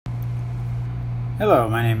Hello,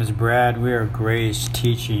 my name is Brad. We are Grace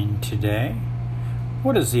teaching today.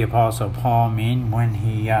 What does the Apostle Paul mean when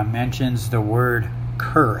he mentions the word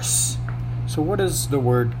curse? So what does the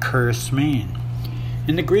word curse mean?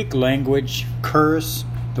 In the Greek language, curse,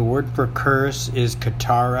 the word for curse is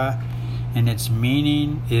katara, and its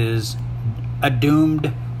meaning is a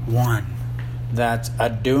doomed one. That's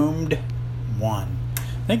a doomed one.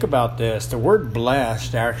 Think about this. The word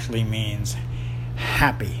blessed actually means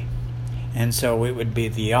happy. And so it would be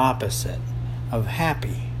the opposite of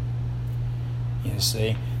happy, you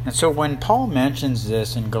see. And so when Paul mentions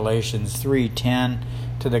this in Galatians 3:10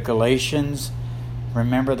 to the Galatians,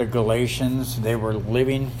 remember the Galatians, they were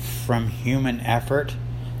living from human effort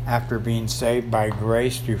after being saved by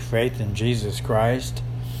grace through faith in Jesus Christ.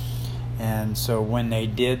 And so when they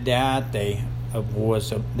did that, they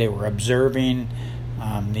were observing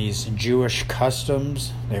these Jewish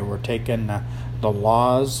customs. They were taking the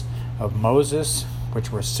laws of Moses,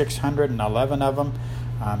 which were 611 of them,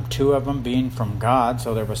 2 of them being from God,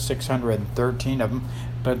 so there were 613 of them,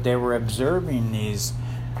 but they were observing these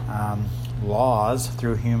laws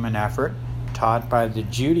through human effort taught by the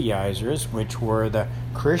Judaizers, which were the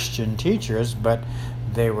Christian teachers, but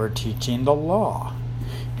they were teaching the law.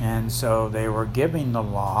 And so they were giving the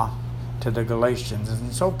law to the Galatians.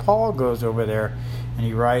 And so Paul goes over there and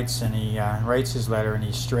he writes his letter and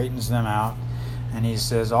he straightens them out. And he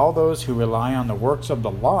says, all those who rely on the works of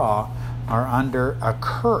the law are under a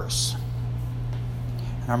curse.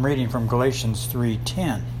 I'm reading from Galatians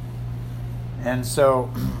 3:10. And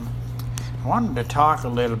so I wanted to talk a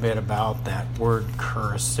little bit about that word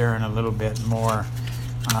curse there in a little bit more.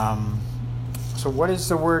 So what is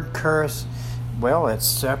the word curse? Well, it's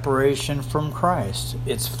separation from Christ.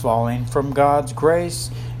 It's falling from God's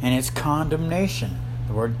grace, and it's condemnation.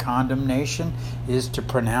 The word condemnation is to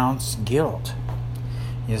pronounce guilt.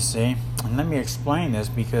 You see, and let me explain this,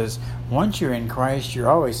 because once you're in Christ, you're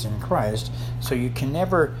always in Christ, so you can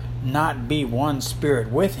never not be one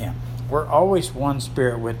spirit with Him. We're always one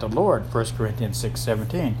spirit with the Lord, 1 Corinthians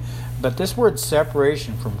 6:17. But this word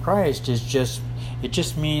separation from Christ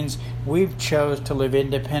just means we've chose to live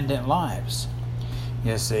independent lives.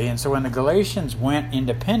 You see, and so when the Galatians went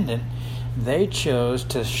independent, they chose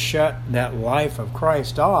to shut that life of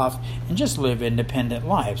Christ off and just live independent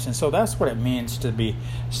lives. And so that's what it means to be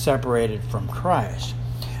separated from Christ.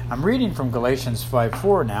 I'm reading from Galatians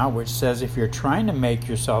 5:4 now, which says, if you're trying to make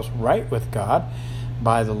yourselves right with God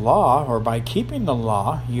by the law or by keeping the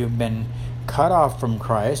law, you've been cut off from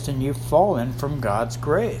Christ and you've fallen from God's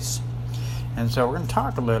grace. And so we're going to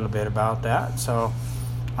talk a little bit about that. So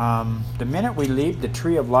the minute we leave the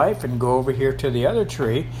tree of life and go over here to the other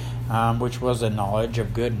tree, which was the knowledge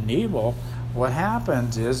of good and evil, what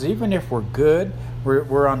happens is, even if we're good,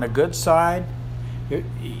 we're on the good side.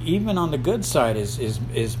 Even on the good side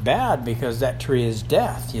is bad, because that tree is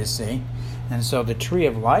death, you see. And so the tree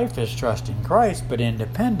of life is trusting Christ, but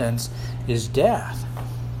independence is death.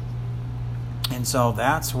 And so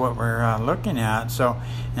that's what we're looking at. So,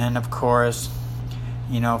 and of course,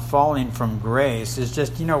 falling from grace is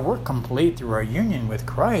just, we're complete through our union with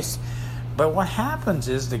Christ. But what happens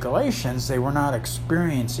is the Galatians, they were not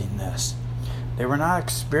experiencing this. They were not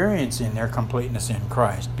experiencing their completeness in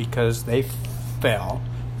Christ because they fell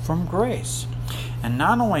from grace. And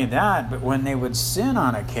not only that, but when they would sin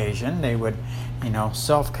on occasion, they would,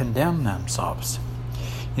 self-condemn themselves.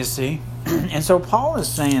 You see? And so Paul is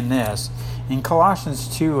saying this in Colossians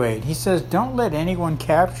 2:8. He says, don't let anyone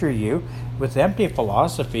capture you with empty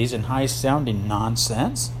philosophies and high-sounding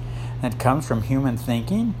nonsense that comes from human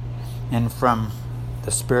thinking and from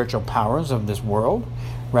the spiritual powers of this world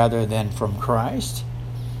rather than from Christ.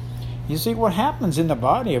 You see, what happens in the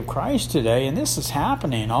body of Christ today, and this is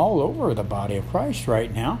happening all over the body of Christ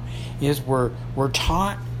right now, is we're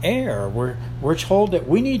taught error. We're told that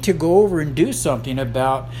we need to go over and do something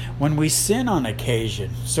about when we sin on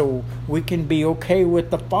occasion so we can be okay with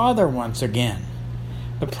the Father once again.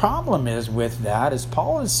 The problem is with that, as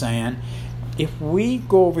Paul is saying, if we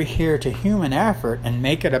go over here to human effort and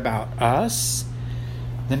make it about us,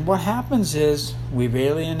 then what happens is we've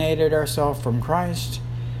alienated ourselves from Christ,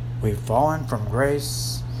 we've fallen from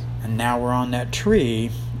grace, and now we're on that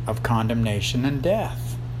tree of condemnation and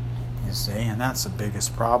death. You see, and that's the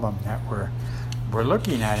biggest problem that we're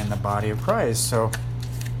looking at in the body of Christ. So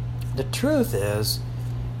the truth is,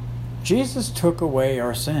 Jesus took away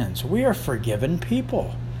our sins. We are forgiven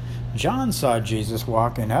people. John saw Jesus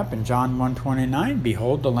walking up in John 1:29.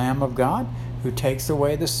 Behold the Lamb of God who takes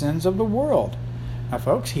away the sins of the world. Now,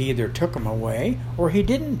 folks, he either took them away or he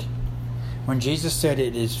didn't. When Jesus said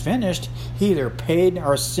it is finished, he either paid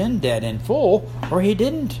our sin debt in full or he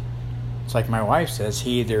didn't. It's like my wife says,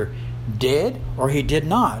 he either did or he did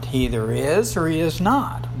not. He either is or he is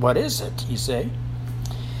not. What is it, you say?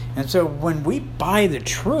 And so when we buy the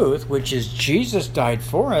truth, which is Jesus died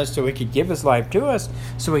for us so he could give his life to us,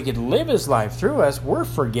 so he could live his life through us, we're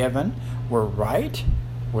forgiven, we're right,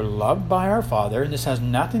 we're loved by our Father, and this has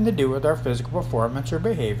nothing to do with our physical performance or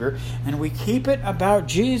behavior, and we keep it about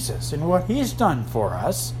Jesus and what he's done for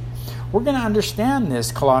us. We're going to understand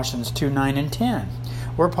this, Colossians 2, 9, and 10,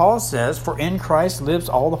 where Paul says, "For in Christ lives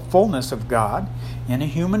all the fullness of God in a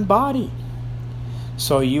human body.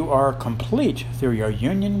 So you are complete through your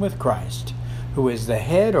union with Christ, who is the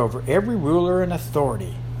head over every ruler and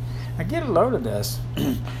authority." Now get a load of this.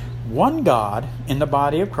 One God in the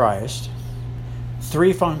body of Christ,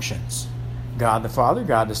 three functions. God the Father,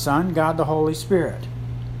 God the Son, God the Holy Spirit.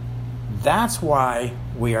 That's why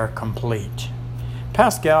we are complete.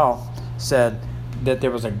 Pascal said that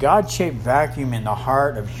there was a God-shaped vacuum in the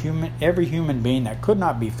heart of every human being that could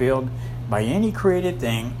not be filled by any created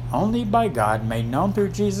thing, only by God, made known through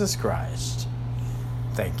Jesus Christ.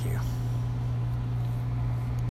 Thank you.